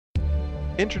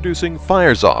Introducing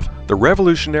Fires Off, the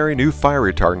revolutionary new fire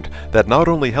retardant that not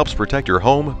only helps protect your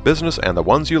home, business, and the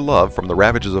ones you love from the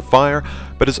ravages of fire,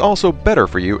 but is also better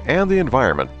for you and the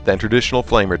environment than traditional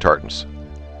flame retardants.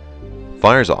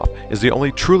 Fires Off is the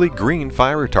only truly green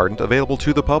fire retardant available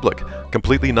to the public,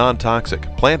 completely non-toxic,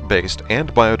 plant-based,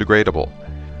 and biodegradable.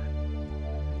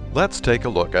 Let's take a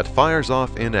look at Fires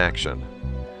Off in action.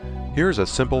 Here's a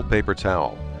simple paper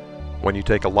towel. When you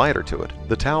take a lighter to it,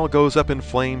 the towel goes up in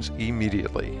flames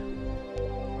immediately.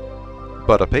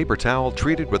 But a paper towel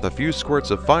treated with a few squirts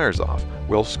of Fires Off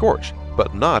will scorch,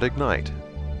 but not ignite.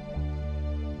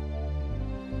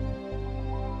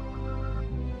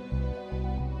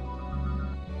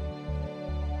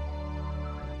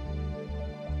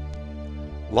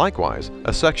 Likewise,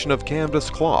 a section of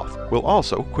canvas cloth will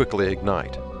also quickly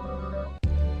ignite.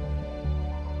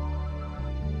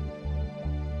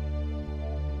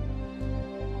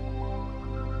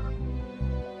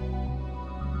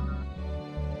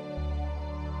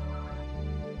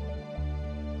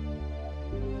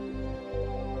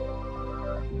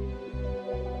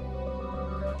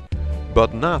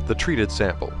 But not the treated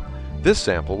sample. This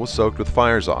sample was soaked with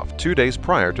Fires Off 2 days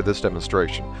prior to this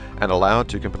demonstration and allowed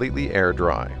to completely air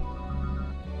dry.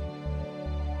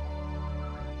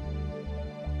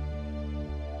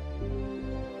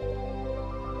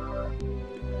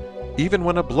 Even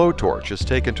when a blowtorch is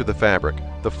taken to the fabric,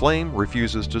 the flame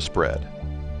refuses to spread.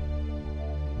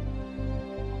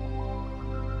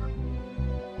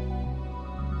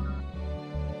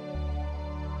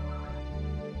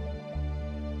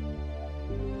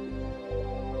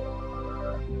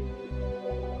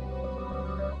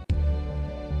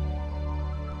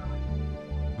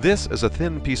 This is a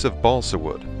thin piece of balsa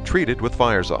wood, treated with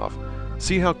Fires Off.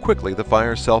 See how quickly the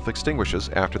fire self-extinguishes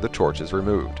after the torch is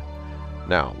removed.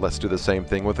 Now, let's do the same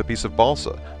thing with a piece of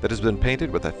balsa that has been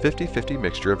painted with a 50-50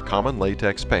 mixture of common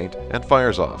latex paint and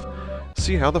Fires Off.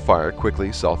 See how the fire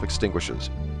quickly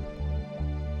self-extinguishes.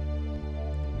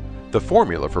 The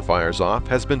formula for Fires Off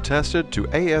has been tested to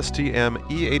ASTM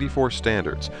E84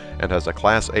 standards and has a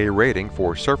Class A rating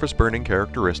for surface burning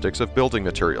characteristics of building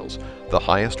materials, the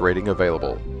highest rating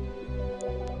available.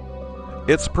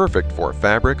 It's perfect for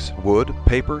fabrics, wood,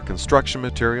 paper, construction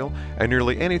material, and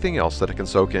nearly anything else that it can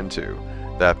soak into.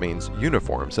 That means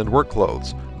uniforms and work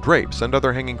clothes, drapes and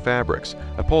other hanging fabrics,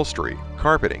 upholstery,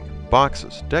 carpeting,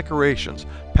 boxes, decorations,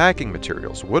 packing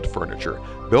materials, wood furniture,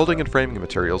 building and framing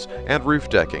materials, and roof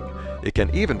decking. It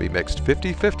can even be mixed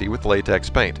 50-50 with latex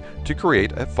paint to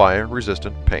create a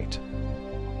fire-resistant paint.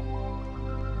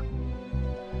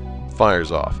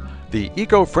 Fires Off, the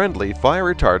eco-friendly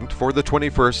fire retardant for the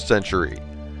 21st century.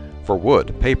 For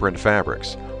wood, paper, and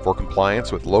fabrics. For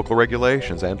compliance with local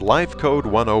regulations and Life Code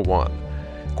 101.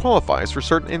 Qualifies for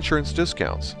certain insurance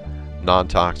discounts.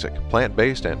 Non-toxic,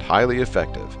 plant-based, and highly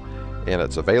effective. And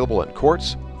it's available in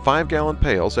quarts, 5-gallon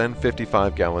pails, and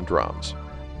 55-gallon drums.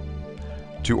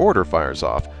 To order Fires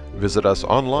Off, visit us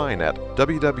online at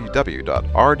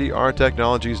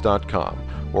www.rdrtechnologies.com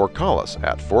or call us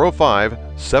at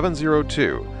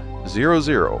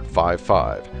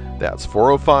 405-702-0055. That's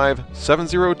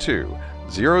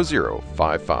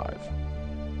 405-702-0055.